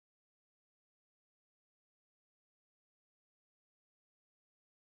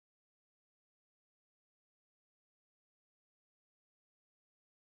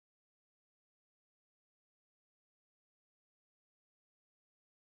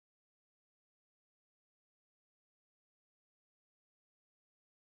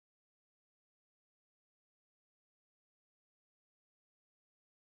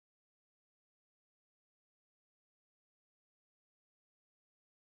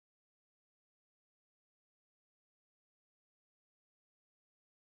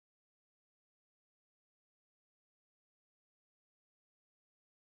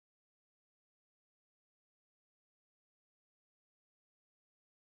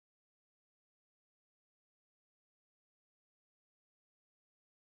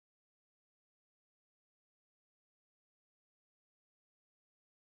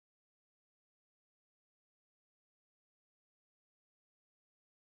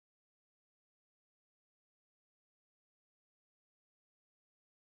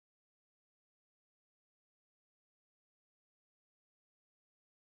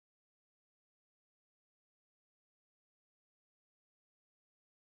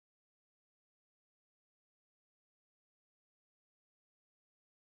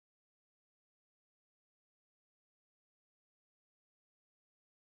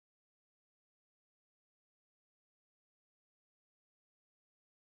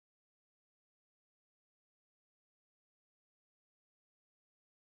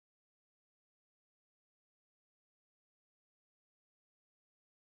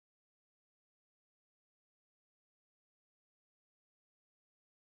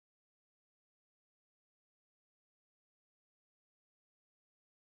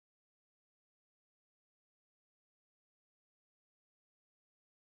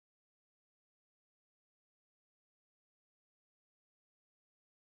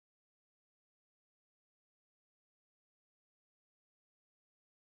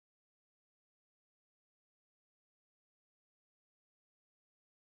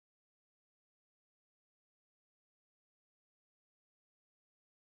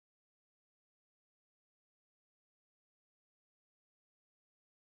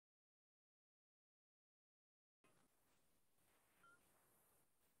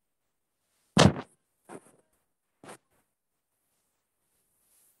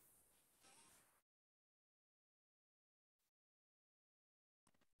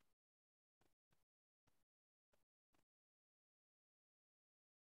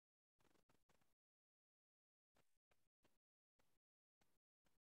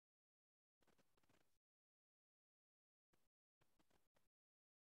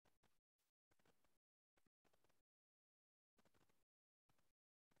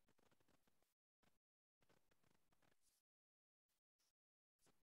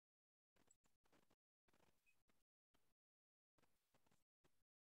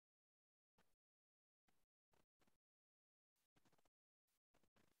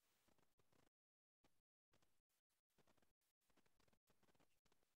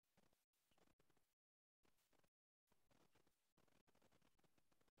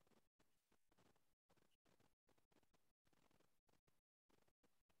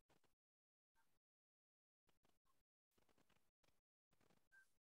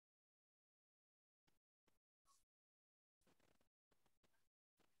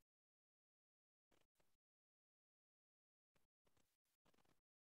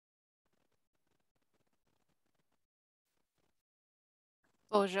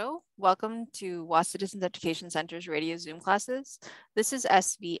Bonjour, welcome to WA Citizens Education Center's radio Zoom classes. This is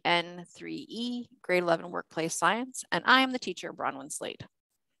SVN3E, grade 11 workplace science, and I am the teacher, Bronwyn Slade.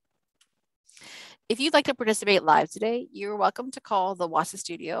 If you'd like to participate live today, you're welcome to call the WASA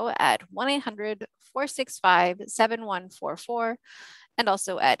studio at 1-800-465-7144 and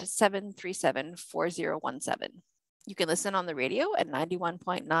also at 737-4017. You can listen on the radio at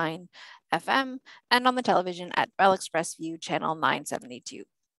 91.9 FM and on the television at Bell Express View channel 972.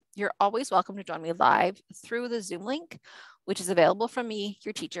 You're always welcome to join me live through the Zoom link, which is available from me,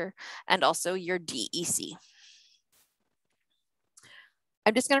 your teacher, and also your DEC.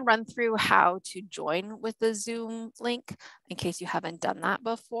 I'm just going to run through how to join with the Zoom link in case you haven't done that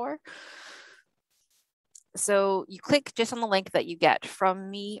before. So you click just on the link that you get from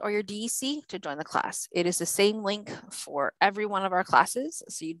me or your DEC to join the class. It is the same link for every one of our classes,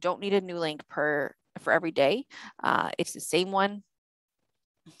 so you don't need a new link for every day. It's the same one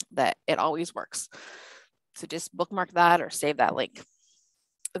that it always works. So just bookmark that or save that link.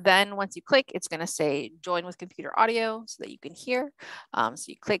 Then once you click, it's going to say join with computer audio so that you can hear. So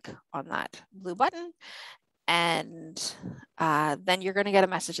you click on that blue button. And then you're going to get a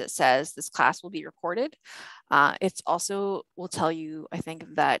message that says this class will be recorded. It's also will tell you, I think,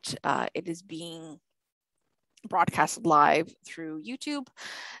 that it is being broadcast live through YouTube.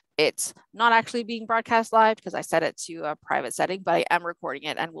 It's not actually being broadcast live because I set it to a private setting, but I am recording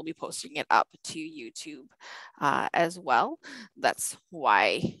it and we'll be posting it up to YouTube as well. That's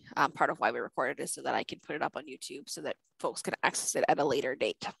why part of why we recorded is so that I can put it up on YouTube so that folks can access it at a later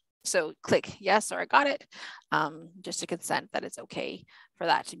date. So click yes or I got it, just to consent that it's okay for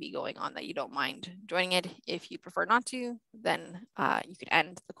that to be going on, that you don't mind joining it. If you prefer not to, then you can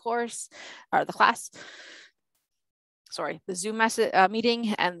end the course or the class, sorry, the Zoom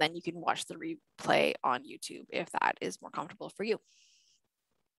meeting, and then you can watch the replay on YouTube if that is more comfortable for you.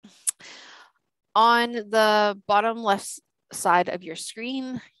 On the bottom left side of your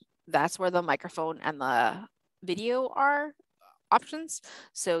screen, that's where the microphone and the video are options.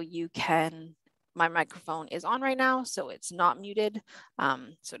 So you can, my microphone is on right now, so it's not muted.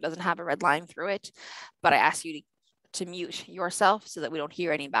 So it doesn't have a red line through it, but I ask you to mute yourself so that we don't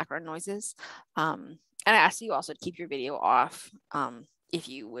hear any background noises. And I ask you also to keep your video off. If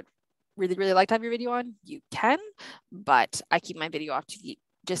you would really like to have your video on, you can, but I keep my video off to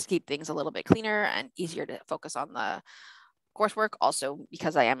just keep things a little bit cleaner and easier to focus on the coursework. Also,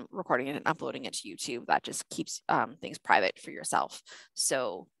 because I am recording it and uploading it to YouTube, that just keeps things private for yourself.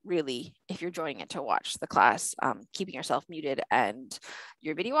 So really, if you're joining it to watch the class, keeping yourself muted and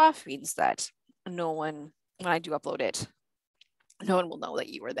your video off means that no one, when I do upload it, no one will know that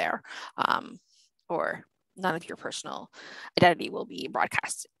you were there, or none of your personal identity will be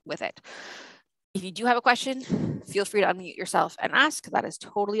broadcast with it. If you do have a question, feel free to unmute yourself and ask. That is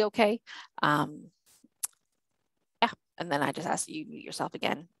totally okay. And then I just ask you to mute yourself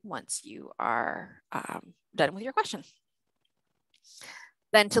again once you are done with your question.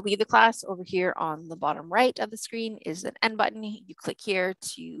 Then to leave the class, over here on the bottom right of the screen is an end button. You click here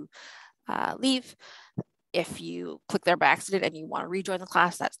to leave. If you click there by accident and you want to rejoin the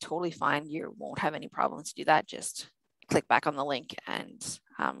class, that's totally fine. You won't have any problems to do that. Just click back on the link and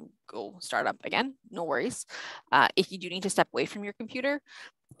go start up again. No worries. If you do need to step away from your computer,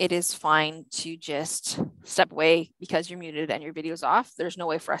 it is fine to just step away because you're muted and your video's off. There's no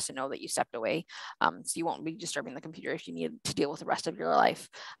way for us to know that you stepped away. So you won't be disturbing the computer if you need to deal with the rest of your life.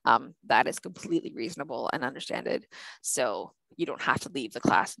 That is completely reasonable and understood. So you don't have to leave the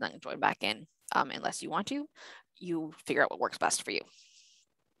class and then join back in unless you want to. You figure out what works best for you.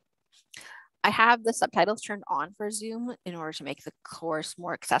 I have the subtitles turned on for Zoom in order to make the course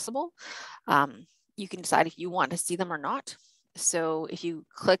more accessible. You can decide if you want to see them or not. So if you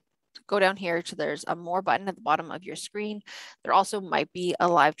go down here to, there's a more button at the bottom of your screen. There also might be a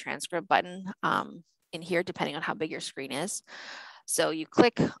live transcript button in here, depending on how big your screen is. So you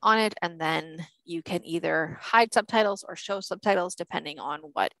click on it and then you can either hide subtitles or show subtitles depending on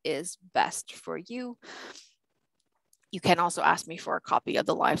what is best for you. You can also ask me for a copy of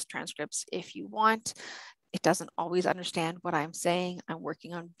the live transcripts if you want. It doesn't always understand what I'm saying. I'm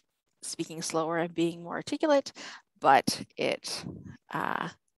working on speaking slower and being more articulate, but it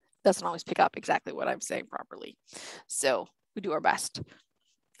doesn't always pick up exactly what I'm saying properly. So we do our best.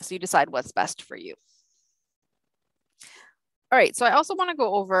 So you decide what's best for you. All right, so I also want to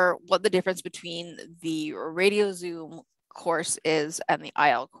go over what the difference between the radio Zoom course is and the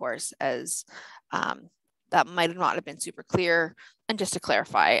IL course, as that might not have been super clear. And just to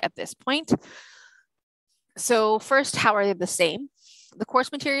clarify at this point. So first, how are they the same? The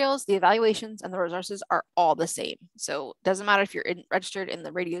course materials, the evaluations, and the resources are all the same. So it doesn't matter if you're registered in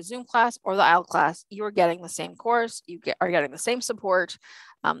the radio Zoom class or the IEL class, you are getting the same course, are getting the same support,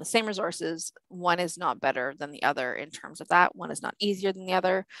 the same resources. One is not better than the other in terms of that. One is not easier than the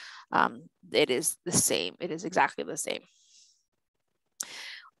other. It is the same. It is exactly the same.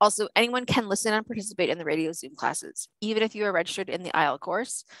 Also, anyone can listen and participate in the radio Zoom classes. Even if you are registered in the IEL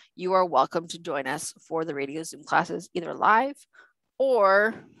course, you are welcome to join us for the radio Zoom classes, either live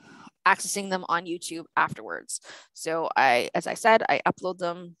or accessing them on YouTube afterwards. So as I said, I upload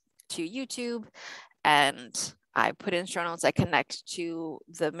them to YouTube and I put in show notes. I connect to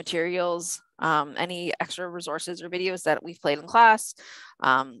the materials, any extra resources or videos that we've played in class.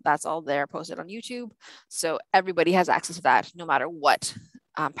 That's all there posted on YouTube. So everybody has access to that no matter what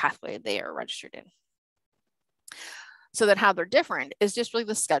pathway they are registered in. So then how they're different is just really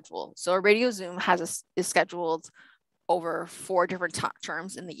the schedule. So a radio Zoom is scheduled over 4 different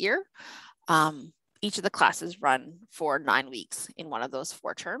terms in the year. Each of the classes run for 9 weeks in one of those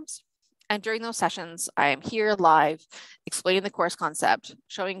 4 terms. And during those sessions, I am here live, explaining the course concept,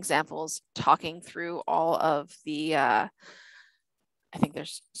 showing examples, talking through all of the, I think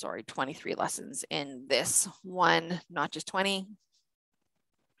there's, 23 lessons in this one, not just 20.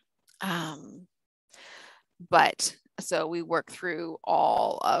 But so we work through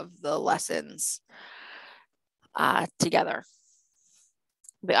all of the lessons together.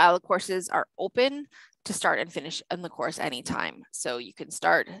 The IEL courses are open to start and finish in the course anytime. So you can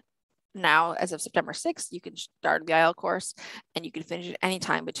start now as of September 6th, you can start the IEL course and you can finish it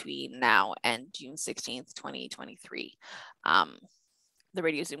anytime between now and June 16th, 2023. The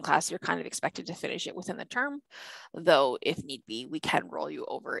radio Zoom class, you're kind of expected to finish it within the term, though if need be, we can roll you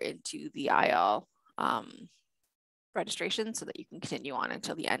over into the IEL registration so that you can continue on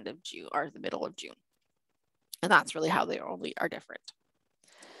until the end of June or the middle of June. And that's really how they only are different.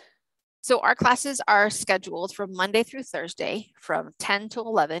 So our classes are scheduled from Monday through Thursday from 10 to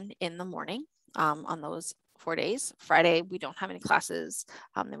 11 in the morning on those 4 days. Friday, we don't have any classes.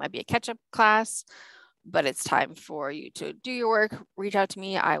 There might be a catch-up class, but it's time for you to do your work. Reach out to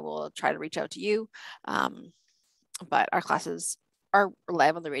me. I will try to reach out to you. But our classes are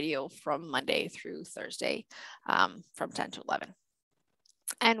live on the radio from Monday through Thursday from 10 to 11.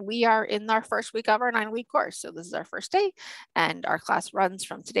 And we are in our first week of our 9-week course. So this is our first day and our class runs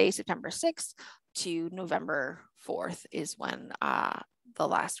from today, September 6th to November 4th is when the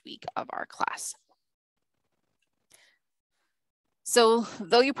last week of our class. So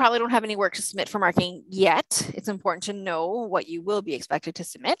though you probably don't have any work to submit for marking yet, it's important to know what you will be expected to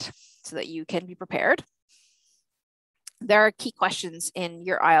submit so that you can be prepared. There are key questions in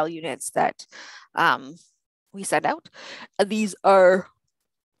your IEL units that we send out. These are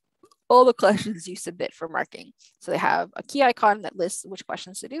all the questions you submit for marking. So they have a key icon that lists which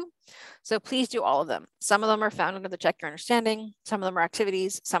questions to do. So please do all of them. Some of them are found under the check your understanding. Some of them are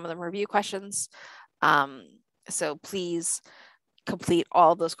activities. Some of them are review questions. So please complete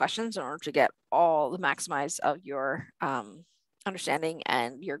all of those questions in order to get all the maximize of your understanding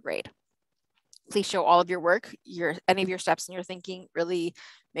and your grade. Please show all of your work, any of your steps in your thinking. Really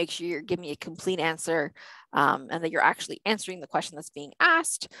make sure you're giving me a complete answer and that you're actually answering the question that's being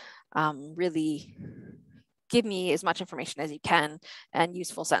asked. Really give me as much information as you can and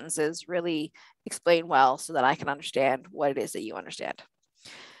useful sentences. Really explain well so that I can understand what it is that you understand.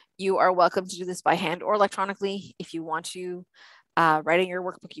 You are welcome to do this by hand or electronically. If you want to write in your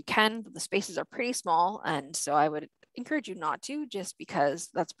workbook, you can, but the spaces are pretty small. And so I would encourage you not to, just because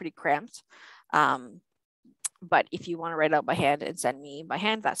that's pretty cramped. But if you want to write it out by hand and send me by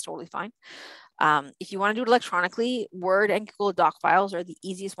hand, that's totally fine. If you want to do it electronically, Word and Google Doc files are the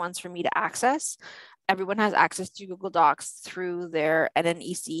easiest ones for me to access. Everyone has access to Google Docs through their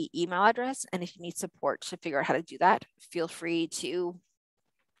NNEC email address. And if you need support to figure out how to do that, feel free to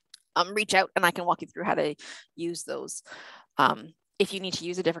reach out and I can walk you through how to use those. If you need to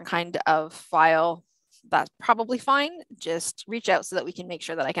use a different kind of file, that's probably fine. Just reach out so that we can make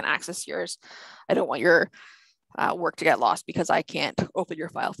sure that I can access yours. I don't want your work to get lost because I can't open your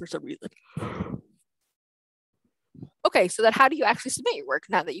file for some reason. Okay, so then how do you actually submit your work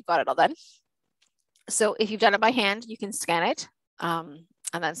now that you've got it all done? So if you've done it by hand, you can scan it and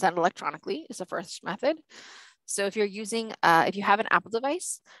then send electronically is the first method. So if you're using, if you have an Apple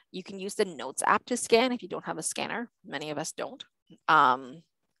device, you can use the Notes app to scan if you don't have a scanner. Many of us don't.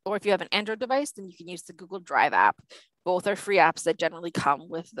 Or if you have an Android device, then you can use the Google Drive app. Both are free apps that generally come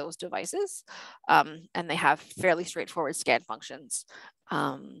with those devices. And they have fairly straightforward scan functions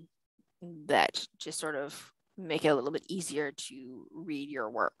that just sort of make it a little bit easier to read your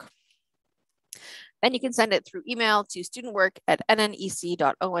work. Then you can send it through email to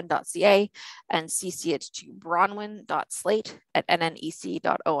studentwork@nnec.on.ca and CC it to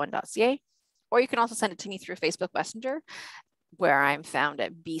bronwyn.slate@nnec.on.ca. Or you can also send it to me through Facebook Messenger, where I'm found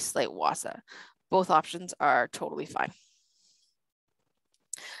at bslatewasa. Both options are totally fine.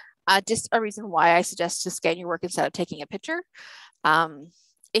 Just a reason why I suggest to scan your work instead of taking a picture.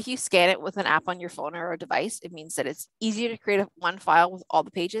 If you scan it with an app on your phone or a device, it means that it's easier to create one file with all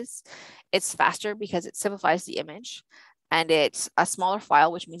the pages. It's faster because it simplifies the image, and it's a smaller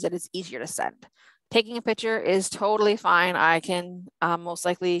file, which means that it's easier to send. Taking a picture is totally fine. I can most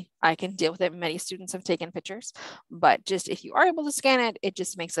likely, I can deal with it. Many students have taken pictures, but just if you are able to scan it, it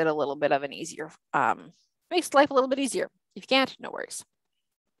just makes it a little bit of an easier, makes life a little bit easier. If you can't, no worries.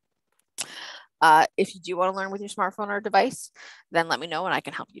 If you do want to learn with your smartphone or device, then let me know and I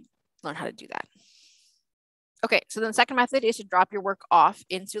can help you learn how to do that. Okay, so then the second method is to drop your work off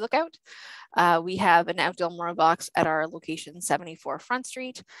into Lookout. We have an outdoor mailbox at our location 74 Front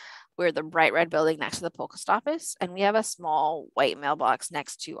Street. We're the bright red building next to the post office, and we have a small white mailbox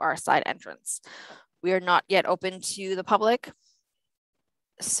next to our side entrance. We are not yet open to the public.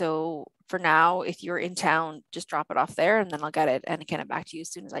 So for now, if you're in town, just drop it off there and then I'll get it and get it back to you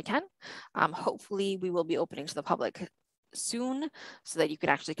as soon as I can. Hopefully we will be opening to the public soon so that you can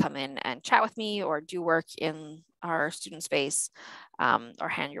actually come in and chat with me or do work in our student space or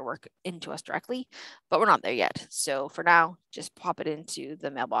hand your work into us directly, but we're not there yet. So for now, just pop it into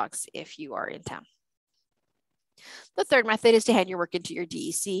the mailbox if you are in town. The third method is to hand your work into your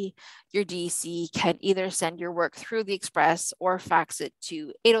DEC. Your DEC can either send your work through the Express or fax it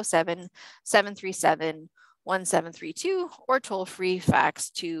to 807-737-1732 or toll-free fax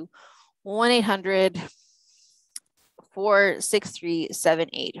to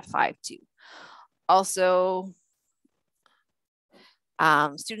 1-800-463-7852. Also,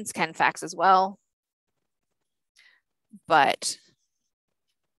 students can fax as well, but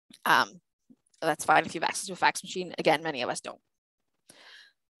that's fine if you have access to a fax machine. Again, many of us don't.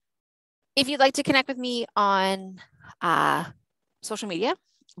 If you'd like to connect with me on social media,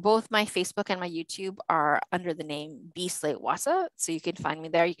 both my Facebook and my YouTube are under the name bslatewasa. So you can find me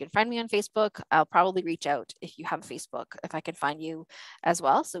there. You can find me on Facebook. I'll probably reach out if you have Facebook, if I can find you as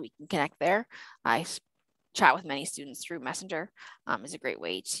well, so we can connect there. I chat with many students through Messenger. Is a great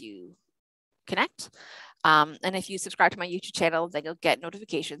way to connect. And if you subscribe to my YouTube channel, then you'll get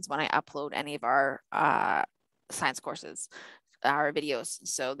notifications when I upload any of our science courses, our videos.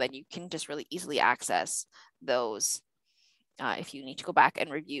 So then you can just really easily access those if you need to go back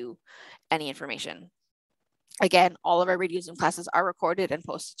and review any information. Again, all of our videos and classes are recorded and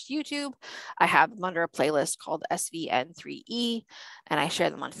posted to YouTube. I have them under a playlist called SVN3E, and I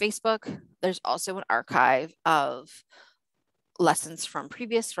share them on Facebook. There's also an archive of lessons from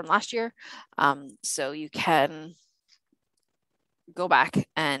last year. So you can go back,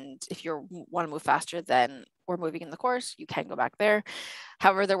 and if you want to move faster than we're moving in the course, you can go back there.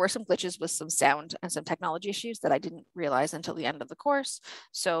 However, there were some glitches with some sound and some technology issues that I didn't realize until the end of the course.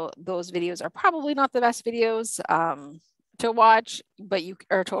 So those videos are probably not the best videos to watch, but you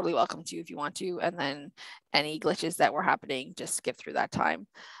are totally welcome to if you want to. And then any glitches that were happening, just skip through that time.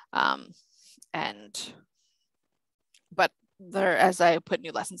 But there, as I put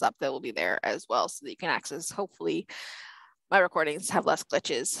new lessons up, they will be there as well, so that you can access, hopefully, my recordings have less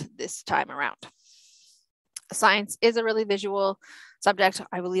glitches this time around. Science is a really visual subject.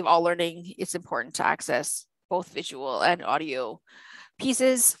 I believe all learning is important to access both visual and audio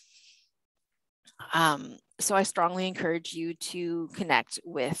pieces. So I strongly encourage you to connect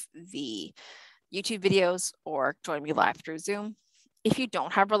with the YouTube videos or join me live through Zoom. If you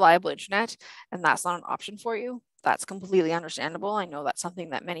don't have reliable internet and that's not an option for you, that's completely understandable. I know that's something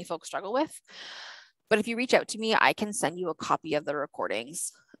that many folks struggle with. But if you reach out to me, I can send you a copy of the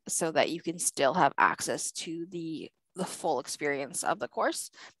recordings so that you can still have access to the full experience of the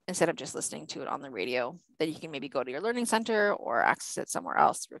course instead of just listening to it on the radio. Then you can maybe go to your learning center or access it somewhere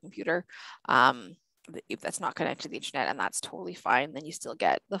else through a computer if that's not connected to the internet, and that's totally fine. Then you still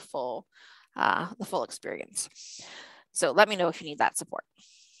get the full experience. So let me know if you need that support.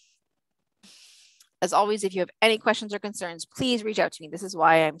 As always, if you have any questions or concerns, please reach out to me. This is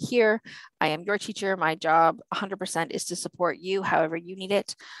why I'm here. I am your teacher. My job 100% is to support you however you need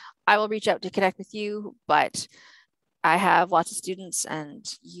it. I will reach out to connect with you, but I have lots of students, and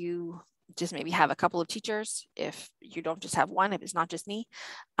you just maybe have a couple of teachers if you don't just have one, if it's not just me.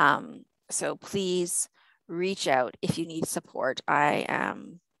 So please reach out if you need support. I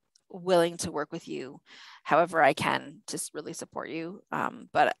am willing to work with you however I can to really support you.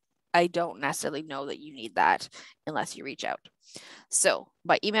 But I don't necessarily know that you need that unless you reach out. So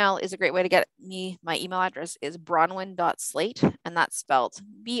by email is a great way to get me. My email address is bronwyn.slate, and that's spelled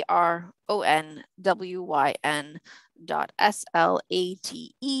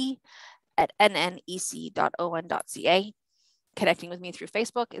BRONWYN.SLATE@nnec.on.ca. Connecting with me through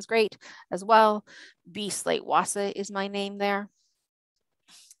Facebook is great as well. B Slate Wassa is my name there.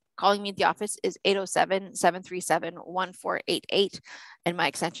 Calling me at the office is 807-737-1488, and my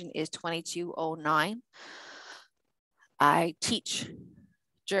extension is 2209. I teach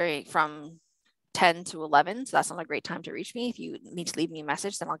from 10 to 11, so that's not a great time to reach me. If you need to leave me a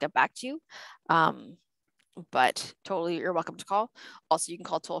message, then I'll get back to you. But totally, you're welcome to call. Also, you can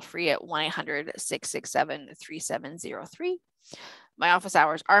call toll free at 1-800-667-3703. My office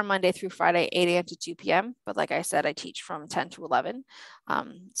hours are Monday through Friday, 8 a.m. to 2 p.m. But like I said, I teach from 10 to 11.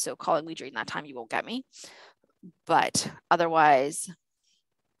 So calling me during that time, you won't get me. But otherwise,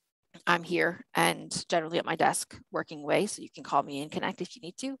 I'm here and generally at my desk working away. So you can call me and connect if you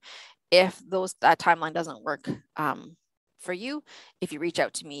need to. If that timeline doesn't work for you, if you reach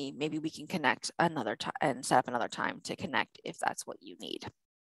out to me, maybe we can connect another time and set up another time to connect if that's what you need.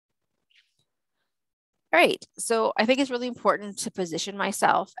 All right, so I think it's really important to position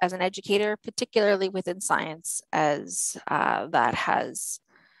myself as an educator, particularly within science, as that has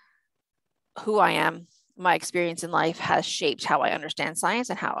who I am. My experience in life has shaped how I understand science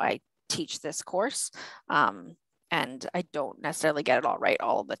and how I teach this course. And I don't necessarily get it all right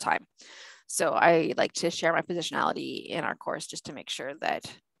all the time. So I like to share my positionality in our course just to make sure that,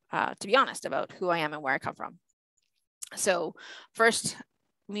 to be honest about who I am and where I come from. So first,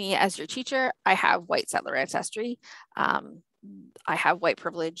 me as your teacher, I have white settler ancestry. I have white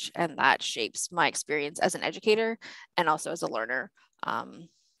privilege, and that shapes my experience as an educator and also as a learner.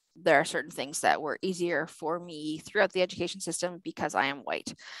 There are certain things that were easier for me throughout the education system because I am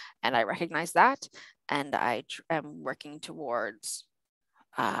white, and I recognize that, and I am working towards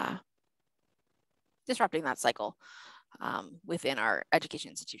disrupting that cycle within our education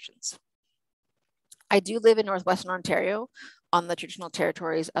institutions. I do live in Northwestern Ontario on the traditional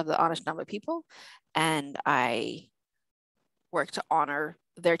territories of the Anishinaabe people, and I work to honor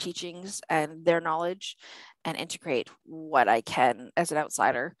their teachings and their knowledge and integrate what I can as an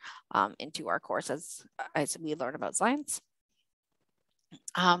outsider into our course as we learn about science.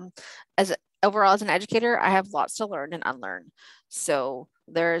 Overall, as an educator, I have lots to learn and unlearn. So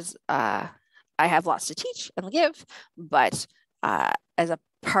I have lots to teach and give, but as a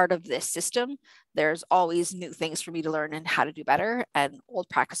part of this system, there's always new things for me to learn and how to do better, and old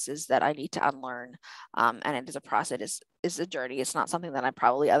practices that I need to unlearn. And it is a process, is a journey. It's not something that I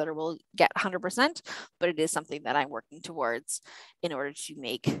probably ever will get 100%, but it is something that I'm working towards in order to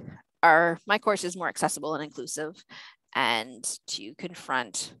make my courses more accessible and inclusive, and to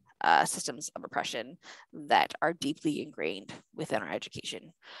confront systems of oppression that are deeply ingrained within our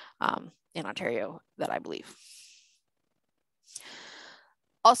education in Ontario that I believe.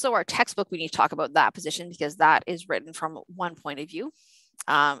 Also, our textbook, we need to talk about that position because that is written from one point of view.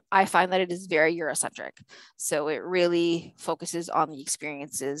 I find that it is very Eurocentric. So it really focuses on the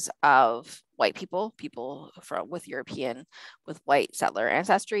experiences of white people with white settler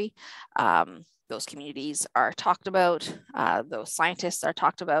ancestry. Those communities are talked about, those scientists are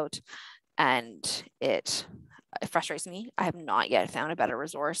talked about, and it frustrates me. I have not yet found a better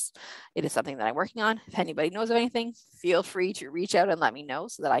resource. It is something that I'm working on. If anybody knows of anything, feel free to reach out and let me know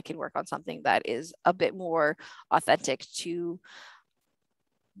so that I can work on something that is a bit more authentic to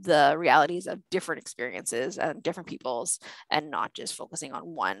the realities of different experiences and different peoples, and not just focusing on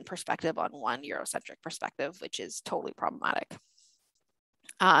one perspective, on one Eurocentric perspective, which is totally problematic.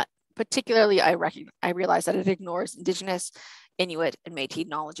 Particularly, I realize that it ignores Indigenous, Inuit, and Métis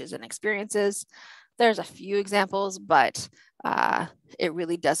knowledges and experiences. There's a few examples, but it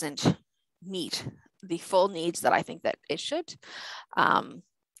really doesn't meet the full needs that I think that it should.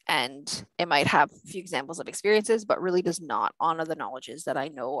 And it might have a few examples of experiences, but really does not honor the knowledges that I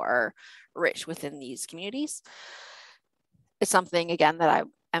know are rich within these communities. It's something, again, that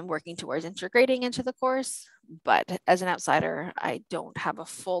I am working towards integrating into the course, but as an outsider, I don't have a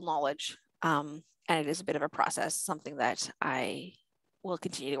full knowledge, and it is a bit of a process, something that I will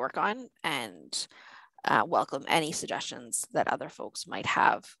continue to work on, and welcome any suggestions that other folks might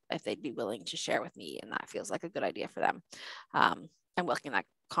have if they'd be willing to share with me, and that feels like a good idea for them. And welcome that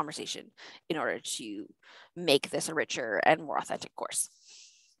conversation in order to make this a richer and more authentic course.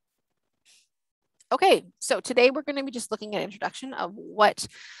 Okay, so today we're going to be just looking at an introduction of what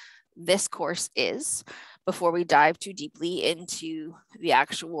this course is before we dive too deeply into the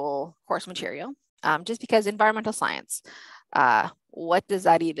actual course material. Just because environmental science, What does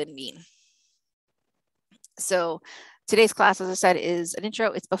that even mean? So today's class, as I said, is an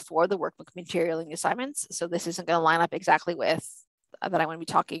intro. It's before the workbook material and assignments. So this isn't going to line up exactly with that I'm going to be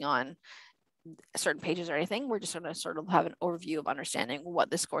talking on certain pages or anything. We're just going to sort of have an overview of understanding what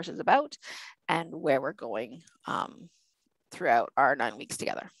this course is about and where we're going throughout our 9 weeks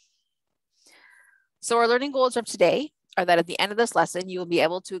together. So our learning goals of today are that at the end of this lesson, you will be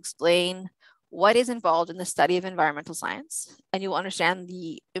able to explain what is involved in the study of environmental science, and you will understand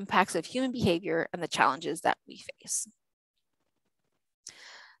the impacts of human behavior and the challenges that we face.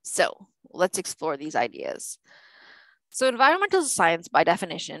 So let's explore these ideas. So environmental science, by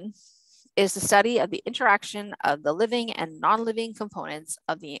definition, is the study of the interaction of the living and non-living components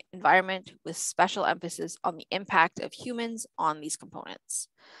of the environment, with special emphasis on the impact of humans on these components.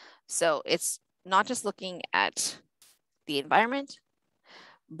 So it's not just looking at the environment,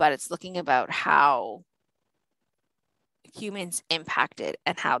 but it's looking about how humans impact it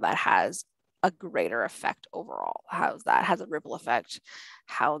and how that has a greater effect overall, how that has a ripple effect,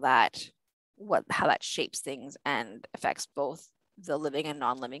 how that shapes things and affects both the living and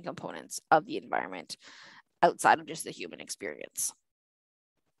non-living components of the environment outside of just the human experience.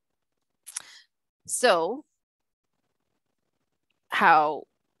 So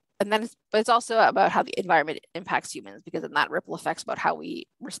but it's also about how the environment impacts humans, because then that ripple effects about how we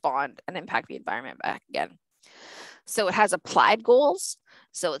respond and impact the environment back again. So it has applied goals.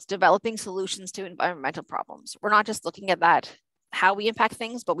 So it's developing solutions to environmental problems. We're not just looking at that, how we impact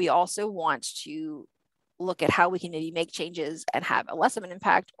things, but we also want to look at how we can maybe make changes and have a less of an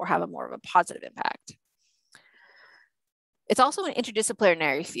impact or have a more of a positive impact. It's also an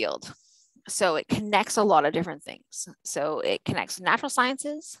interdisciplinary field. So it connects a lot of different things. So it connects natural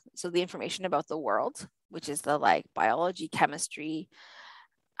sciences, so the information about the world, which is the like biology, chemistry,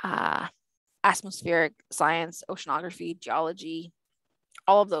 atmospheric science, oceanography, geology,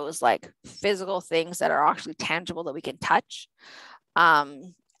 all of those like physical things that are actually tangible that we can touch.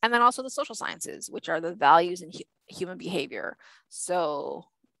 And then also the social sciences, which are the values in human behavior. So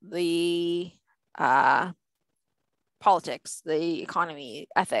the politics, the economy,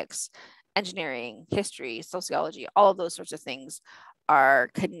 ethics, engineering, history, sociology, all of those sorts of things are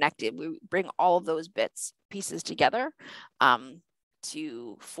connected. We bring all of those pieces together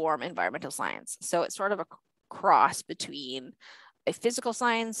to form environmental science. So it's sort of a cross between a physical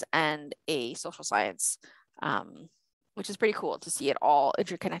science and a social science, which is pretty cool to see it all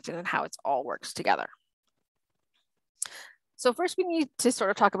interconnected and how it's all works together. So first we need to sort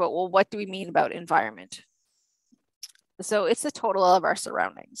of talk about, well, what do we mean about environment? So it's the total of our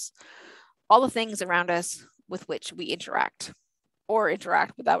surroundings, all the things around us with which we interact or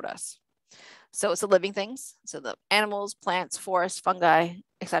interact without us. So it's the living things, so the animals, plants, forests, fungi,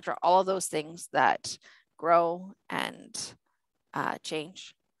 etc., all of those things that grow and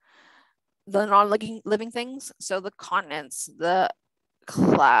change. The non-living things, so the continents, the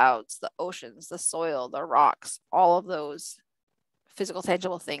clouds, the oceans, the soil, the rocks, all of those physical,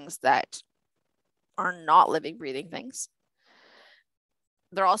 tangible things that are not living, breathing things.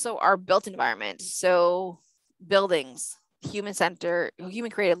 There also are built environment, so buildings, human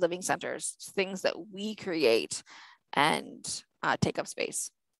created living centers, things that we create and take up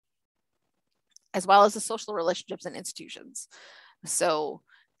space, as well as the social relationships and institutions. So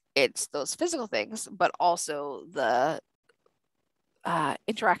it's those physical things, but also the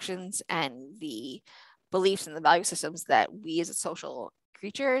interactions and the beliefs and the value systems that we as social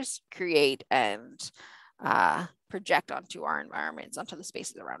creatures create and project onto our environments, onto the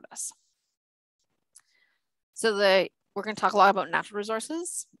spaces around us. So we're going to talk a lot about natural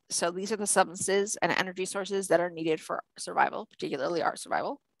resources. So these are the substances and energy sources that are needed for survival, particularly our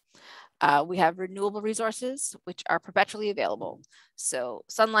survival. We have renewable resources, which are perpetually available. So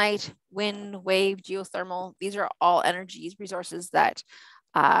sunlight, wind, wave, geothermal, these are all energy resources that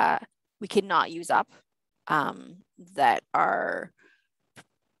we cannot use up, that are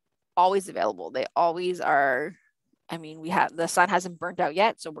always available. They always are. I mean, the sun hasn't burnt out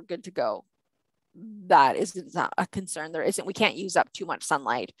yet, so we're good to go. That is not a concern. We can't use up too much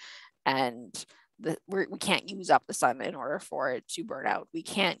sunlight, and we can't use up the sun in order for it to burn out. We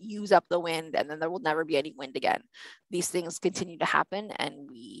can't use up the wind, and then there will never be any wind again. These things continue to happen, and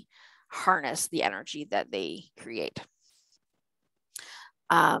we harness the energy that they create.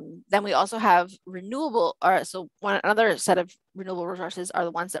 Then we also have another set of renewable resources are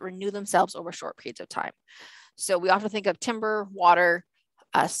the ones that renew themselves over short periods of time. So we often think of timber, water,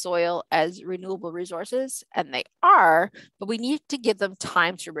 soil as renewable resources, and they are, but we need to give them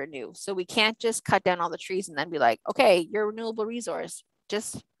time to renew. So we can't just cut down all the trees and then be like, okay, you're a renewable resource,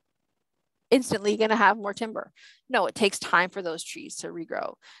 just instantly going to have more timber. No, it takes time for those trees to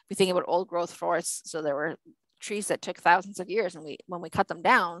regrow. If we think about old growth forests, so there were trees that took thousands of years, and when we cut them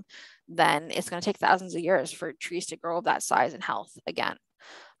down, then it's going to take thousands of years for trees to grow of that size and health again.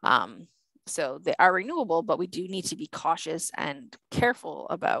 So they are renewable, but we do need to be cautious and careful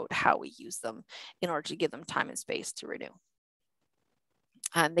about how we use them in order to give them time and space to renew.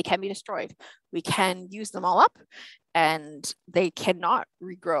 And they can be destroyed. We can use them all up, and they cannot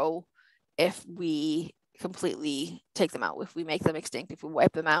regrow if we completely take them out. If we make them extinct, if we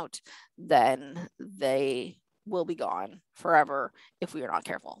wipe them out, then they will be gone forever if we are not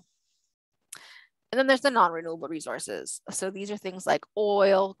careful. And then there's the non-renewable resources. So these are things like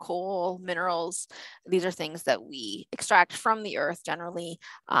oil, coal, minerals. These are things that we extract from the earth generally,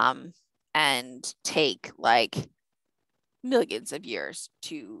 and take like millions of years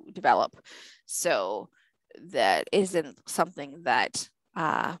to develop. So that isn't something that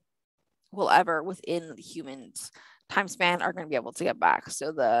will ever within the humans' time span are going to be able to get back.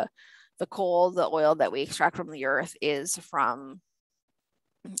 So the coal, the oil that we extract from the earth is from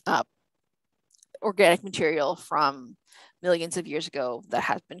organic material from millions of years ago that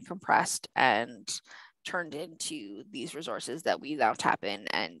has been compressed and turned into these resources that we now tap in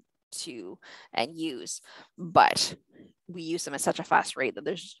and use. But we use them at such a fast rate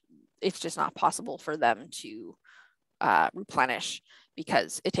that it's just not possible for them to replenish,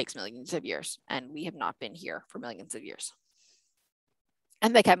 because it takes millions of years, and we have not been here for millions of years.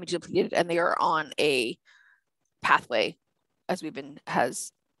 And they can be depleted, and they are on a pathway, as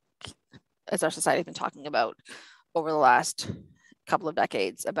our society has been talking about over the last couple of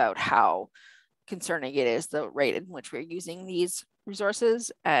decades, about how concerning it is the rate in which we're using these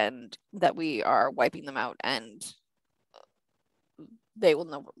resources, and that we are wiping them out, and they will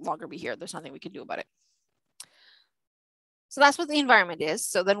no longer be here. There's nothing we can do about it. So that's what the environment is.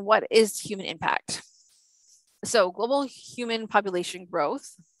 So then what is human impact? So global human population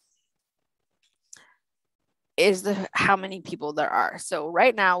growth is how many people there are. So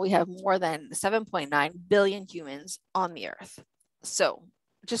right now we have more than 7.9 billion humans on the earth. So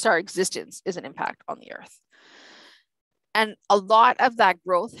just our existence is an impact on the earth. And a lot of that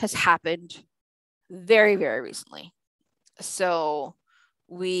growth has happened very, very recently. So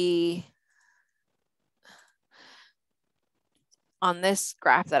on this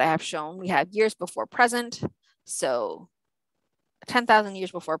graph that I have shown, we have years before present. So 10,000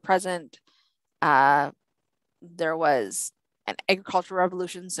 years before present, there was an agricultural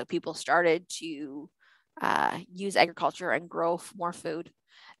revolution. So people started to use agriculture and grow more food.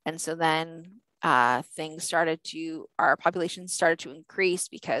 And so then our population started to increase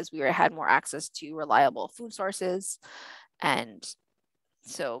because we had more access to reliable food sources. And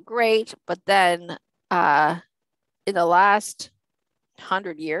so great. But then in the last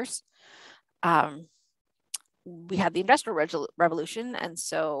 100 years, we had the Industrial Revolution. And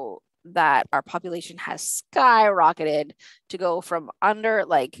so that our population has skyrocketed to go from under,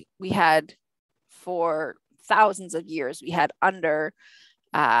 like we had for thousands of years, we had under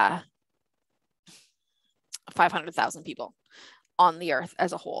 500,000 people on the earth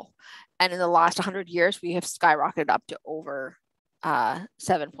as a whole. And in the last 100 years, we have skyrocketed up to over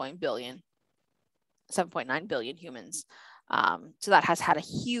 7.9 billion humans. So that has had a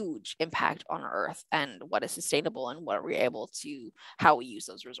huge impact on our earth and what is sustainable and how we use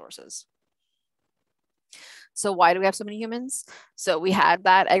those resources. So why do we have so many humans? So we had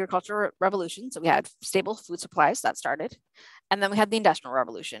that agricultural revolution. So we had stable food supplies that started. And then we had the Industrial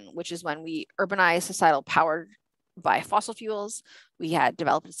Revolution, which is when we urbanized societal powered by fossil fuels. We had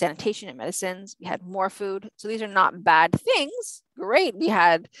developed sanitation and medicines. We had more food. So these are not bad things. Great. We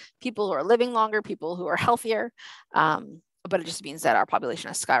had people who are living longer, people who are healthier. But it just means that our population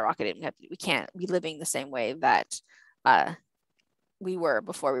has skyrocketed. We can't be living the same way that we were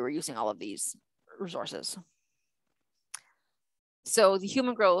before we were using all of these resources. So the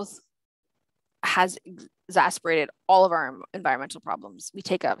human growth has exacerbated all of our environmental problems. We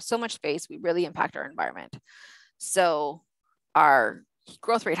take up so much space, we really impact our environment. So our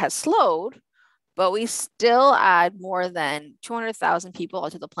growth rate has slowed, but we still add more than 200,000 people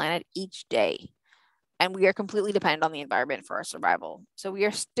onto the planet each day. And we are completely dependent on the environment for our survival. So we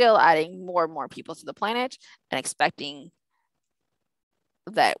are still adding more and more people to the planet and expecting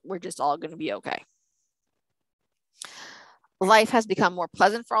that we're just all going to be okay. Life has become more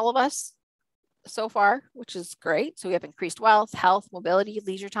pleasant for all of us so far, which is great. So we have increased wealth, health, mobility,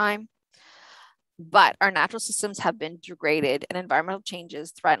 leisure time. But our natural systems have been degraded, and environmental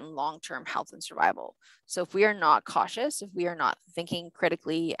changes threaten long-term health and survival. So if we are not cautious, if we are not thinking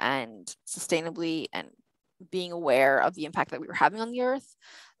critically and sustainably and being aware of the impact that we were having on the earth,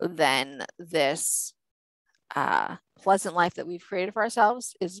 then this pleasant life that we've created for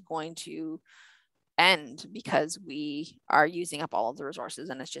ourselves is going to end because we are using up all of the resources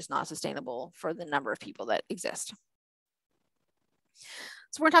and it's just not sustainable for the number of people that exist.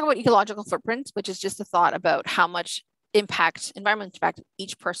 So we're talking about ecological footprint, which is just a thought about how much impact, environmental impact,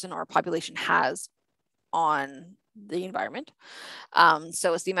 each person or population has on the environment.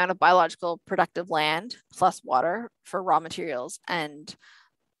 So it's the amount of biological productive land plus water for raw materials and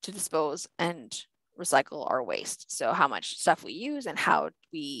to dispose and recycle our waste. So how much stuff we use and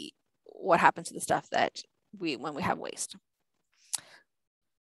what happens to the stuff that when we have waste.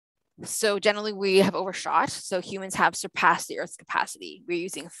 So generally we have overshot. So humans have surpassed the Earth's capacity. We're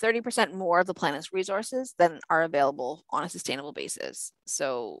using 30% more of the planet's resources than are available on a sustainable basis.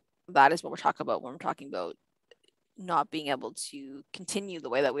 So that is what we're talking about when we're talking about not being able to continue the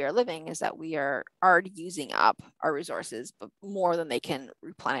way that we are living, is that we are already using up our resources, but more than they can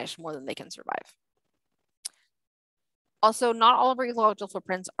replenish, more than they can survive. Also, not all of our ecological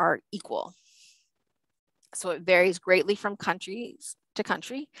footprints are equal. So it varies greatly from countries to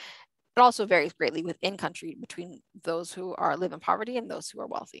country. It also varies greatly within country between those who live in poverty and those who are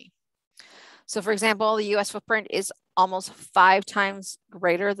wealthy. So for example, the US footprint is almost 5 times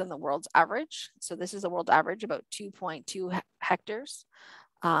greater than the world's average. So this is the world average, about 2.2 hectares.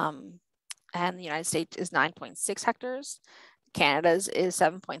 And the United States is 9.6 hectares. Canada's is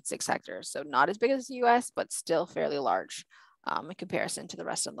 7.6 hectares. So not as big as the US, but still fairly large in comparison to the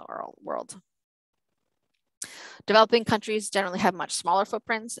rest of the world. Developing countries generally have much smaller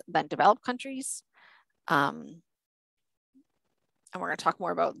footprints than developed countries. And we're going to talk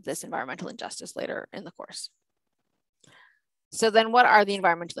more about this environmental injustice later in the course. So then what are the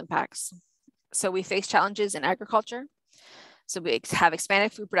environmental impacts? So we face challenges in agriculture. So we have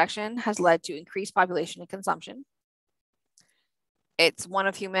expanded food production has led to increased population and consumption. It's one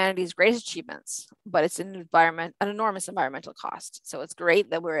of humanity's greatest achievements, but it's an enormous environmental cost. So it's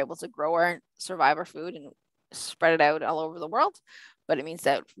great that we're able to survive our food and spread it out all over the world, but it means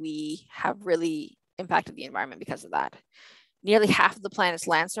that we have really impacted the environment because of that. Nearly half of the planet's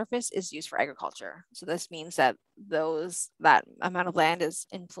land surface is used for agriculture. So this means that that amount of land is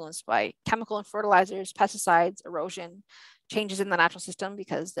influenced by chemical and fertilizers, pesticides, erosion, changes in the natural system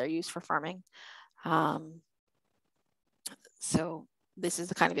because they're used for farming. So this is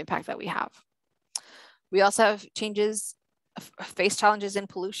the kind of impact that we have. We also have face challenges in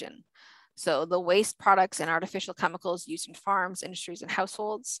pollution. So the waste products and artificial chemicals used in farms, industries, and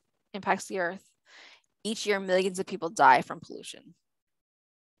households impacts the earth. Each year, millions of people die from pollution.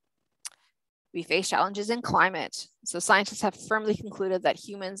 We face challenges in climate. So scientists have firmly concluded that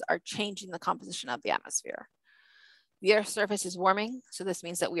humans are changing the composition of the atmosphere. The Earth's surface is warming. So this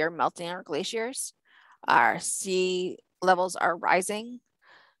means that we are melting our glaciers. Our sea levels are rising.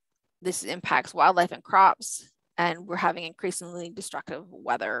 This impacts wildlife and crops. And we're having increasingly destructive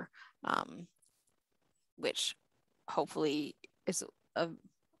weather, which hopefully is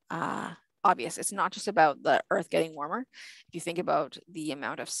obvious. It's not just about the Earth getting warmer. If you think about the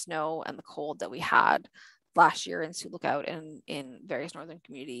amount of snow and the cold that we had last year in Sioux Lookout and in various northern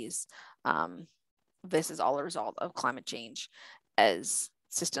communities, this is all a result of climate change as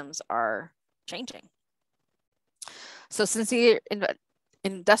systems are changing. So since the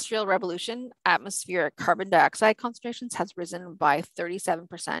Industrial Revolution, atmospheric carbon dioxide concentrations has risen by 37%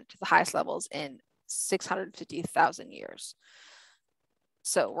 to the highest levels in 650,000 years.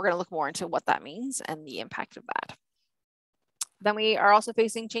 So we're going to look more into what that means and the impact of that. Then we are also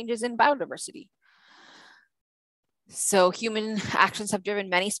facing changes in biodiversity. So human actions have driven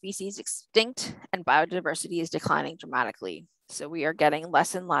many species extinct and biodiversity is declining dramatically. So we are getting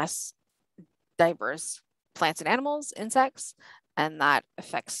less and less diverse plants and animals, insects, and that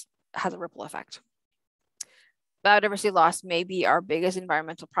has a ripple effect. Biodiversity loss may be our biggest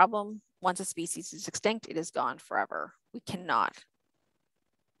environmental problem. Once a species is extinct, it is gone forever. We cannot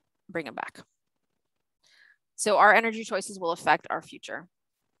bring them back. So our energy choices will affect our future.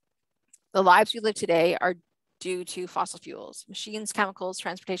 The lives we live today are due to fossil fuels. Machines, chemicals,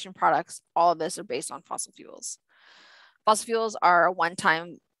 transportation products, all of this are based on fossil fuels. Fossil fuels are a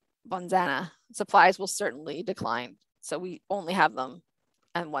one-time bonanza. Supplies will certainly decline. So we only have them,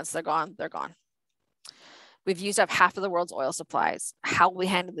 and once they're gone, they're gone. We've used up half of the world's oil supplies. How will we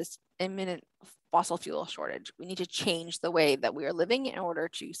handle this imminent fossil fuel shortage? We need to change the way that we are living in order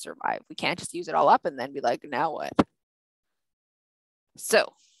to survive. We can't just use it all up and then be like, now what?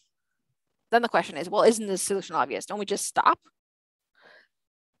 So then the question is, well, isn't the solution obvious? Don't we just stop?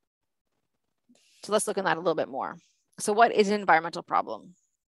 So let's look at that a little bit more. So what is an environmental problem?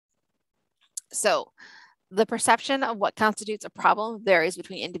 So The perception of what constitutes a problem varies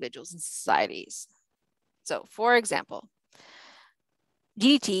between individuals and societies. So, for example,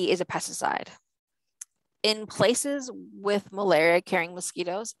 DDT is a pesticide. In places with malaria-carrying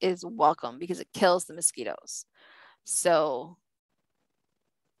mosquitoes, it is welcome because it kills the mosquitoes. So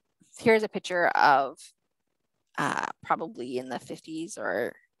here's a picture of probably in the 50s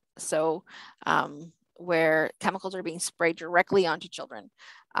or so, where chemicals are being sprayed directly onto children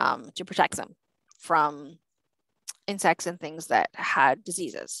to protect them from insects and things that had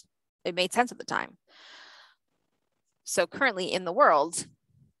diseases. It made sense at the time. So currently in the world,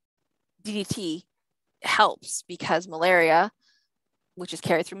 DDT helps because malaria, which is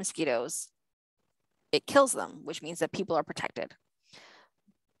carried through mosquitoes, it kills them, which means that people are protected.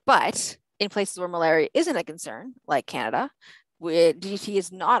 But in places where malaria isn't a concern, like Canada, DDT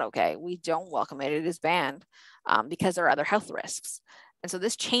is not okay. We don't welcome it. It is banned because there are other health risks. And so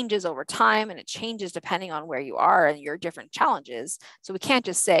this changes over time, and it changes depending on where you are and your different challenges. So we can't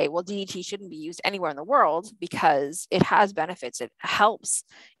just say, well, DDT shouldn't be used anywhere in the world because it has benefits. It helps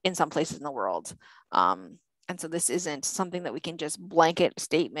in some places in the world. And so this isn't something that we can just blanket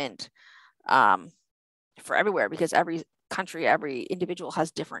statement for everywhere, because every country, every individual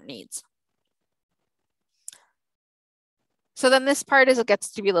has different needs. So then this part is, it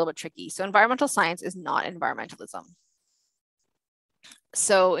gets to be a little bit tricky. So environmental science is not environmentalism.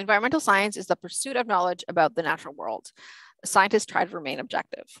 So environmental science is the pursuit of knowledge about the natural world. Scientists try to remain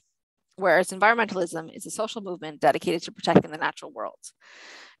objective, whereas environmentalism is a social movement dedicated to protecting the natural world.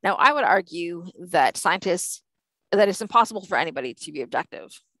 Now, I would argue that that it's impossible for anybody to be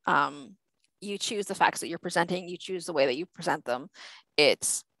objective. You choose the facts that you're presenting, you choose the way that you present them.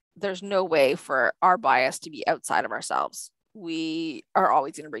 There's no way for our bias to be outside of ourselves. We are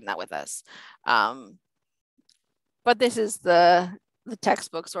always going to bring that with us. But this is the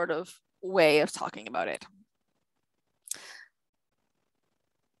textbook sort of way of talking about it.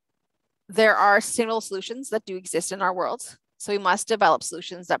 There are sustainable solutions that do exist in our world. So we must develop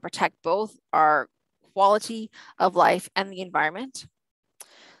solutions that protect both our quality of life and the environment.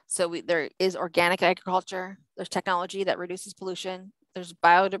 So there is organic agriculture, there's technology that reduces pollution, there's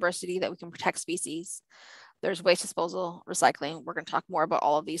biodiversity that we can protect species, there's waste disposal, recycling. We're going to talk more about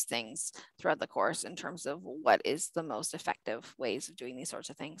all of these things throughout the course in terms of what is the most effective ways of doing these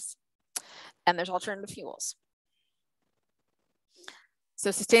sorts of things. And there's alternative fuels. So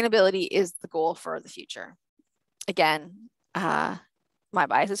sustainability is the goal for the future. Again, my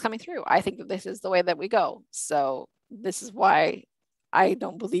bias is coming through. I think that this is the way that we go. So this is why I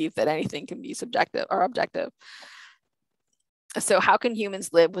don't believe that anything can be subjective or objective. So how can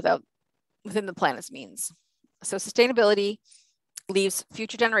humans live within the planet's means? So sustainability leaves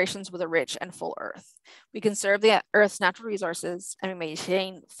future generations with a rich and full Earth. We conserve the Earth's natural resources and we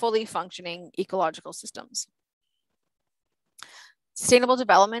maintain fully functioning ecological systems. Sustainable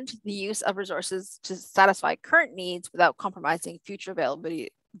development, the use of resources to satisfy current needs without compromising future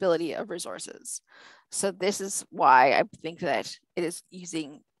availability of resources. So this is why I think that it is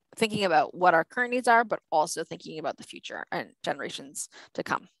thinking about what our current needs are, but also thinking about the future and generations to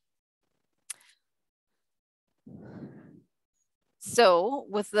come. So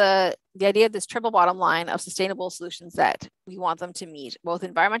with the idea of this triple bottom line of sustainable solutions that we want them to meet both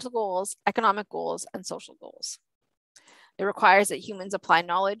environmental goals, economic goals, and social goals. It requires that humans apply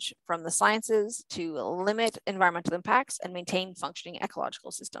knowledge from the sciences to limit environmental impacts and maintain functioning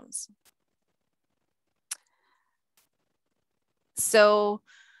ecological systems. So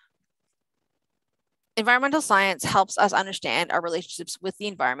environmental science helps us understand our relationships with the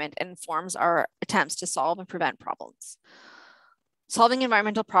environment and informs our attempts to solve and prevent problems. Solving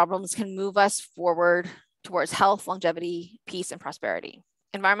environmental problems can move us forward towards health, longevity, peace, and prosperity.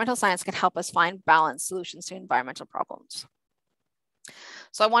 Environmental science can help us find balanced solutions to environmental problems.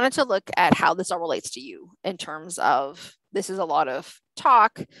 So I wanted to look at how this all relates to you in terms of, this is a lot of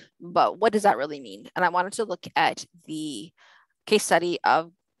talk, but what does that really mean? And I wanted to look at the case study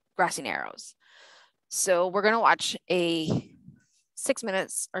of grassy narrows. So we're going to watch a 6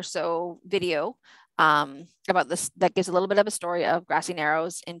 minutes or so video about this that gives a little bit of a story of grassy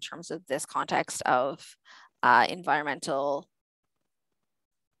narrows in terms of this context of environmental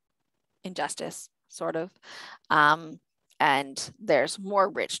injustice, sort of. And there's more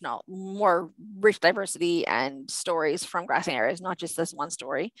rich diversity and stories from grassy areas, not just this one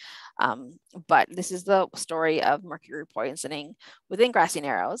story. But this is the story of mercury poisoning within grassy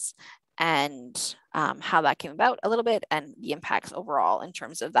narrows and how that came about a little bit, and the impacts overall in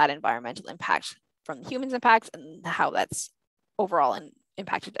terms of that environmental impact from the humans' impacts and how that's overall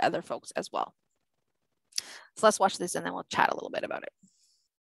impacted other folks as well. So let's watch this and then we'll chat a little bit about it.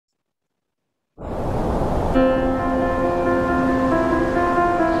 Story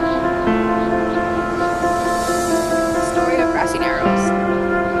of Grassy Narrows.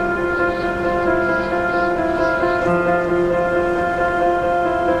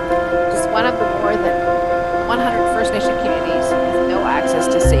 Just one of the more than 100 First Nation communities with no access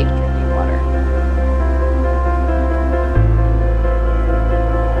to safe drinking water.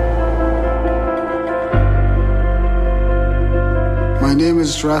 My name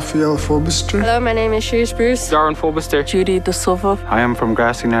is Raphael Fobister. Hello, my name is Shrews Bruce. Darren Fobister. Judy De Silva. I am from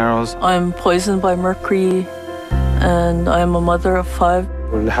Grassy Narrows. I'm poisoned by mercury, and I am a mother of 5.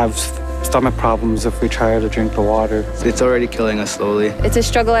 We'll have stomach problems if we try to drink the water. It's already killing us slowly. It's a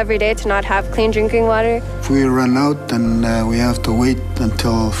struggle every day to not have clean drinking water. If we run out, then we have to wait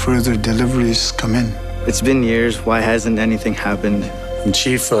until further deliveries come in. It's been years. Why hasn't anything happened? I'm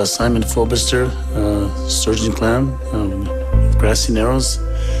Chief Simon Fobister, Surgeon Clan, Grassy Narrows,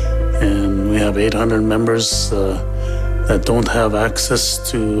 and we have 800 members that don't have access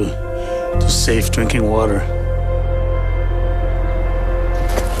to safe drinking water.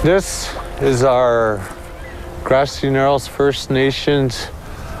 This is our Grassy Narrows First Nations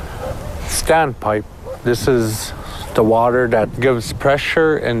standpipe. This is the water that gives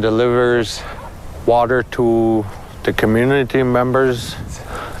pressure and delivers water to the community members.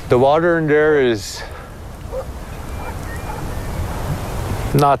 The water in there is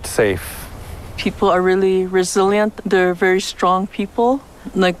not safe. People are really resilient. They're very strong people.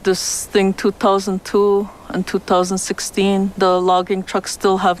 Like this thing, 2002 and 2016, the logging trucks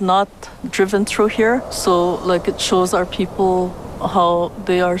still have not driven through here. So like it shows our people how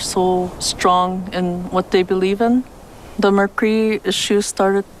they are so strong in what they believe in. The mercury issue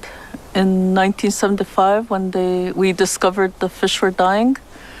started in 1975 when we discovered the fish were dying.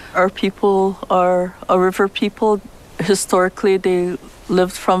 Our people are a river people. Historically, they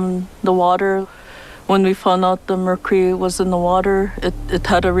lived from the water. When we found out the mercury was in the water, it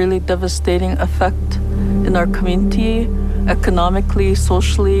had a really devastating effect in our community, economically,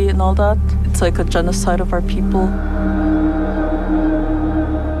 socially, and all that. It's like a genocide of our people.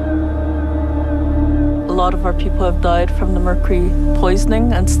 A lot of our people have died from the mercury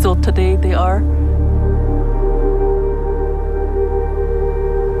poisoning, and still today they are.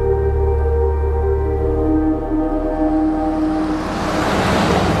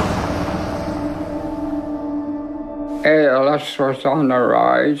 ALS was on the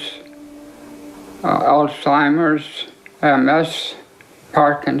rise. Alzheimer's, MS,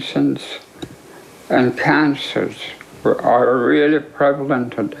 Parkinson's, and cancers are really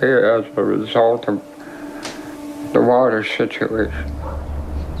prevalent today as a result of the water situation.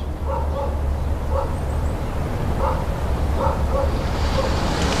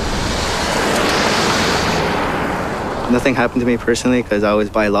 Nothing happened to me personally because I always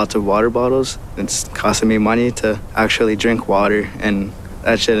buy lots of water bottles. It's costing me money to actually drink water, and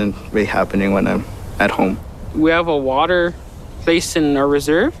that shouldn't be happening when I'm at home. We have a water place in our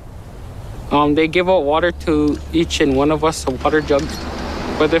reserve. They give out water to each and one of us, a water jug.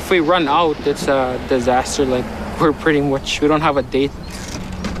 But if we run out, it's a disaster. Like, we don't have a date.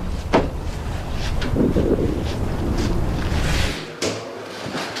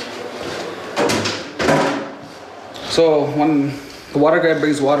 So when the water guy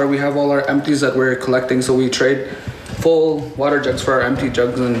brings water, we have all our empties that we're collecting, so we trade full water jugs for our empty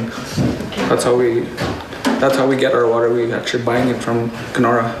jugs, and that's how we get our water. We actually buying it from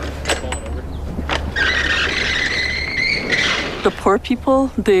Kenora. The poor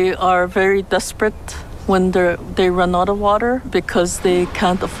people, they are very desperate when they run out of water because they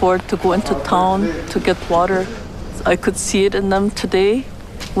can't afford to go into town to get water. I could see it in them today.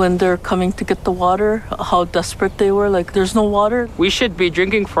 When they're coming to get the water, how desperate they were. Like, there's no water. We should be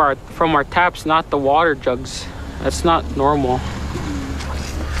drinking from our taps, not the water jugs. That's not normal.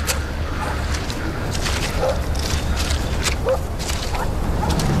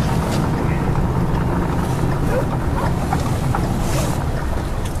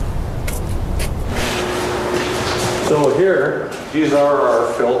 So here, these are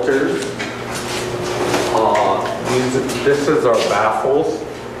our filters. This is our baffles.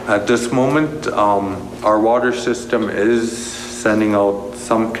 At this moment, our water system is sending out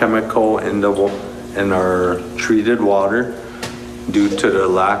some chemical in our treated water due to the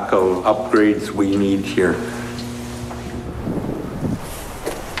lack of upgrades we need here.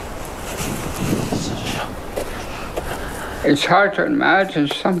 It's hard to imagine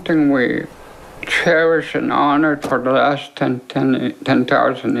something we cherish and honored for the last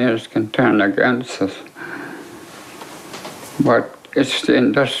 10,000 years can turn against us. But it's the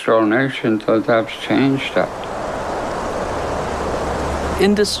industrial nations that have changed that.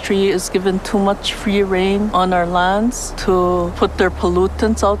 industry is given too much free rein on our lands to put their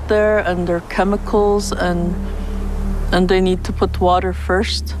pollutants out there and their chemicals, and they need to put water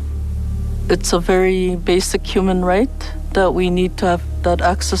first. It's a very basic human right that we need to have that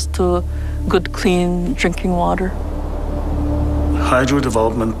access to good, clean drinking water. Hydro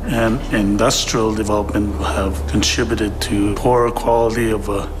development and industrial development have contributed to poorer quality of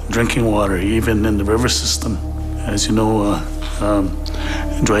drinking water, even in the river system. As you know,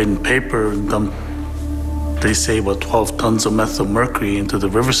 Dryden paper dumped, they say, about 12 tons of methyl mercury into the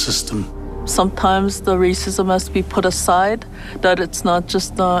river system. Sometimes the racism has to be put aside, that it's not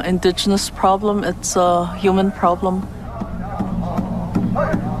just an indigenous problem, it's a human problem.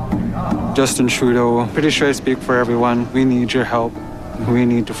 Justin Trudeau, pretty sure I speak for everyone. We need your help. We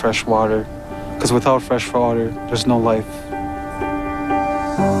need the fresh water. Because without fresh water, there's no life.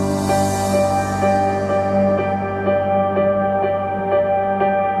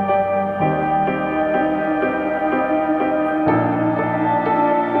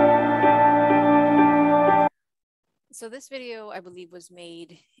 So this video, I believe, was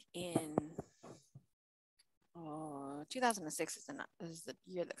made in 2006 is the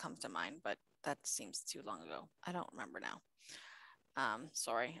year that comes to mind, but that seems too long ago. I don't remember now.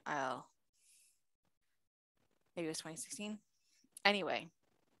 Sorry, maybe it was 2016. Anyway,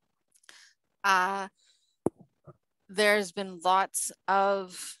 there's been lots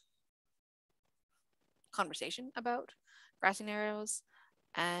of conversation about grassy narrows,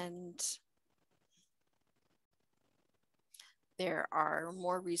 and there are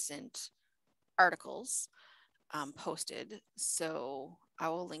more recent articles posted. So I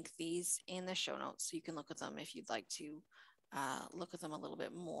will link these in the show notes so you can look at them if you'd like to look at them a little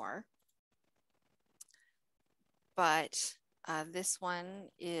bit more. But this one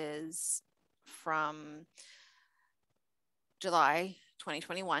is from July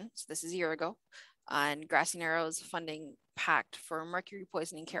 2021. So this is a year ago. And Grassy Narrows funding pact for mercury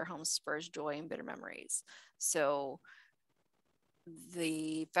poisoning care homes spurs joy and bitter memories. So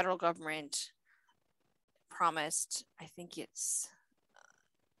the federal government promised, I think it's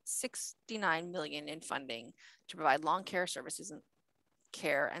 $69 million in funding to provide long care services and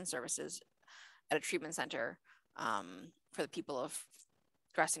services at a treatment center for the people of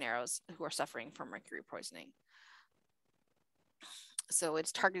Grassy Narrows who are suffering from mercury poisoning. So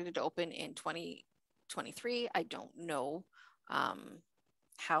it's targeted to open in 2023. I don't know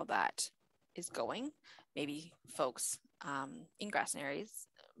how that is going. Maybe folks in Grassy Narrows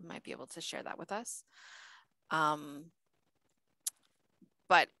might be able to share that with us.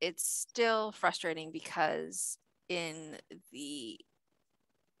 But it's still frustrating because it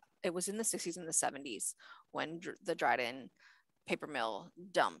was in the 60s and the 70s when the Dryden paper mill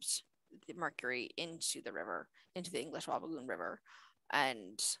dumped the mercury into the river, into the English Wabigoon River.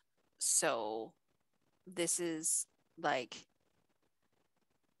 And so this is like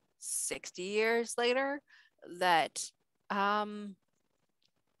 60 years later that, between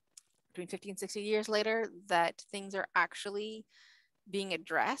 50 and 60 years later, that things are actually being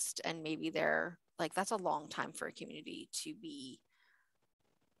addressed. And maybe they're like, that's a long time for a community to be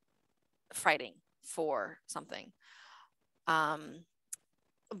fighting for something.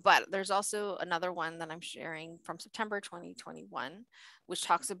 But there's also another one that I'm sharing from September 2021, which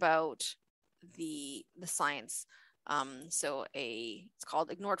talks about the science. It's called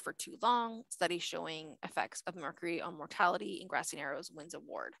Ignored for Too Long, study showing effects of mercury on mortality in Grassy Narrows wins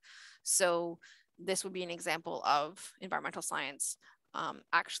award. So this would be an example of environmental science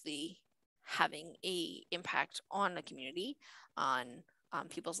actually having a impact on a community, on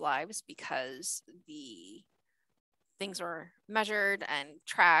people's lives, because the things were measured and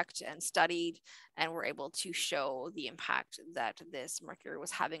tracked and studied, and were able to show the impact that this mercury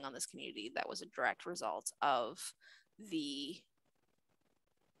was having on this community. That was a direct result of the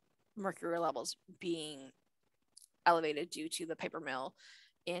mercury levels being elevated due to the paper mill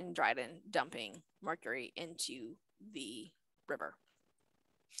in Dryden dumping mercury into the river.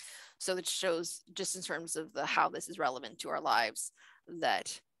 So it shows, just in terms of how this is relevant to our lives,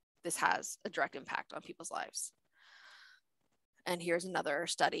 that this has a direct impact on people's lives. And here's another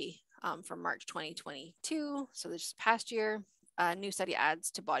study from March 2022. So this past year, a new study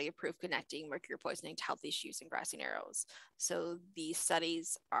adds to body of proof connecting mercury poisoning to health issues in Grassy Narrows. So these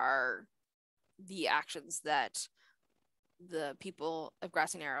studies are the actions that the people of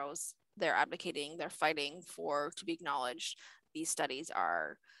Grassy Narrows, they're advocating, they're fighting for to be acknowledged. These studies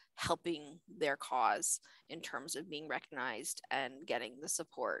are helping their cause in terms of being recognized and getting the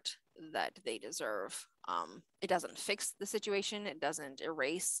support that they deserve. It doesn't fix the situation. It doesn't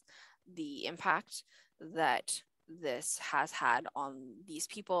erase the impact that this has had on these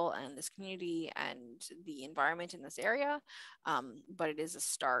people and this community and the environment in this area. But it is a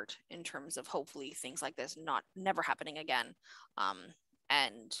start in terms of hopefully things like this never happening again,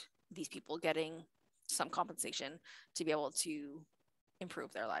 and these people getting some compensation to be able to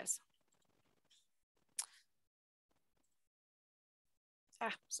improve their lives.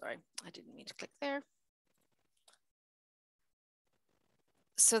 Sorry, I didn't mean to click there.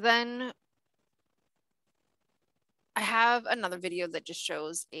 So then I have another video that just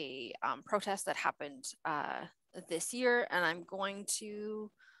shows a protest that happened this year, and I'm going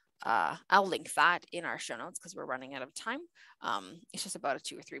to, I'll link that in our show notes because we're running out of time. It's just about a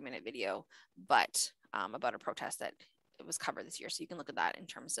 2 or 3 minute video, but about a protest that it was covered this year. So you can look at that in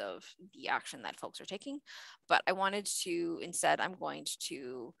terms of the action that folks are taking. But I wanted to, instead, I'm going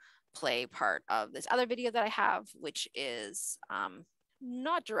to play part of this other video that I have, which is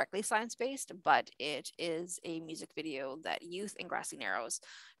not directly science-based, but it is a music video that youth in Grassy Narrows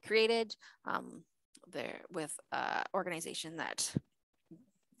created there with an organization that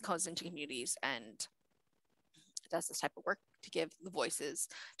goes into communities and does this type of work to give the voices,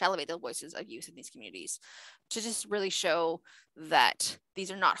 to elevate the voices of youth in these communities, to just really show that these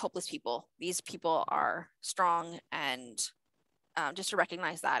are not hopeless people. These people are strong, and just to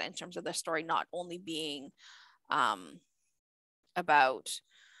recognize that in terms of their story, not only being about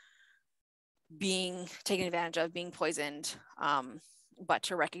being taken advantage of, being poisoned, but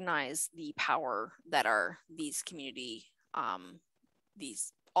to recognize the power that are these community,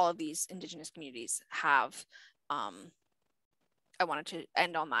 all of these Indigenous communities have. I wanted to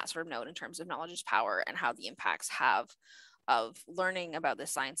end on that sort of note in terms of knowledge is power and how the impacts have of learning about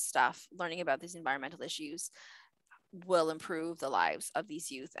this science stuff, learning about these environmental issues will improve the lives of these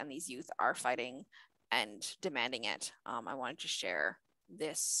youth, and these youth are fighting and demanding it. I wanted to share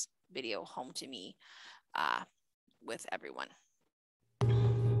this video, Home to Me, with everyone.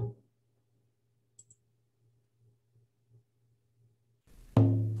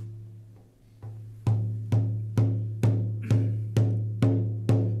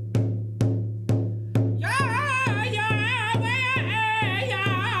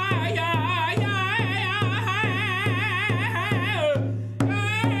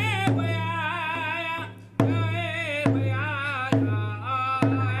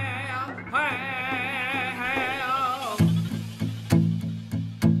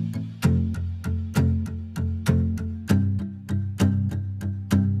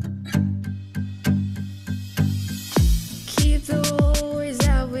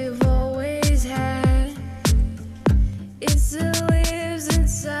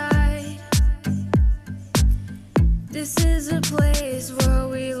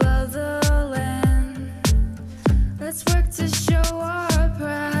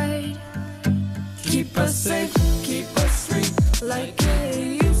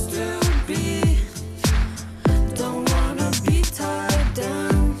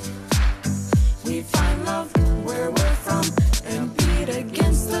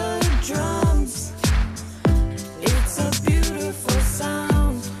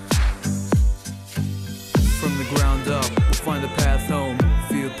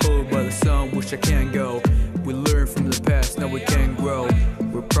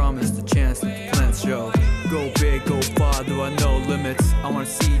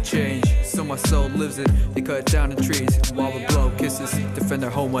 Defend their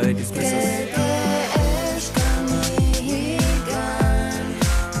home while they dismiss us.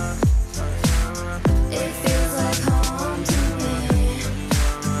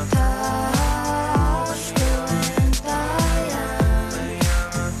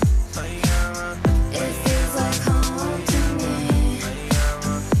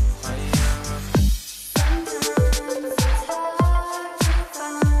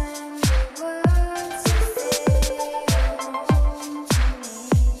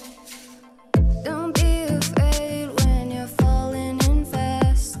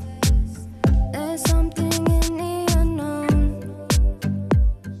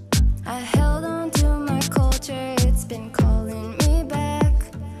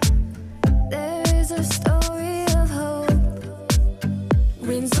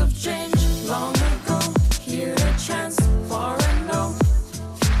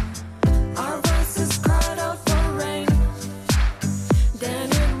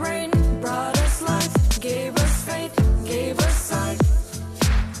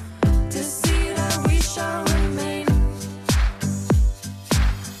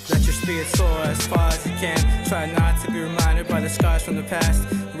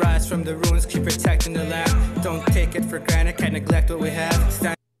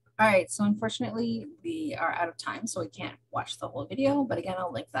 All right, so unfortunately we are out of time, so we can't watch the whole video, but again,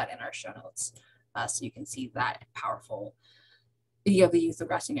 I'll link that in our show notes so you can see that powerful video of the youth of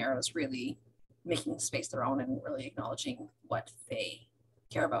Grassy Narrows really making space their own and really acknowledging what they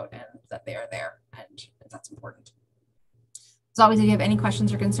care about and that they are there, and that's important. As always, if you have any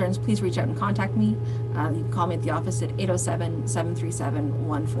questions or concerns, please reach out and contact me. You can call me at the office at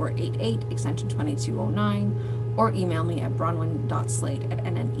 807-737-1488, extension 2209, or email me at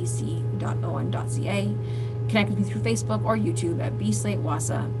bronwyn.slate@nnec.on.ca. Connect with me through Facebook or YouTube at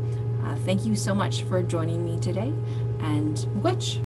bslatewasa. Thank you so much for joining me today, and Gwitch.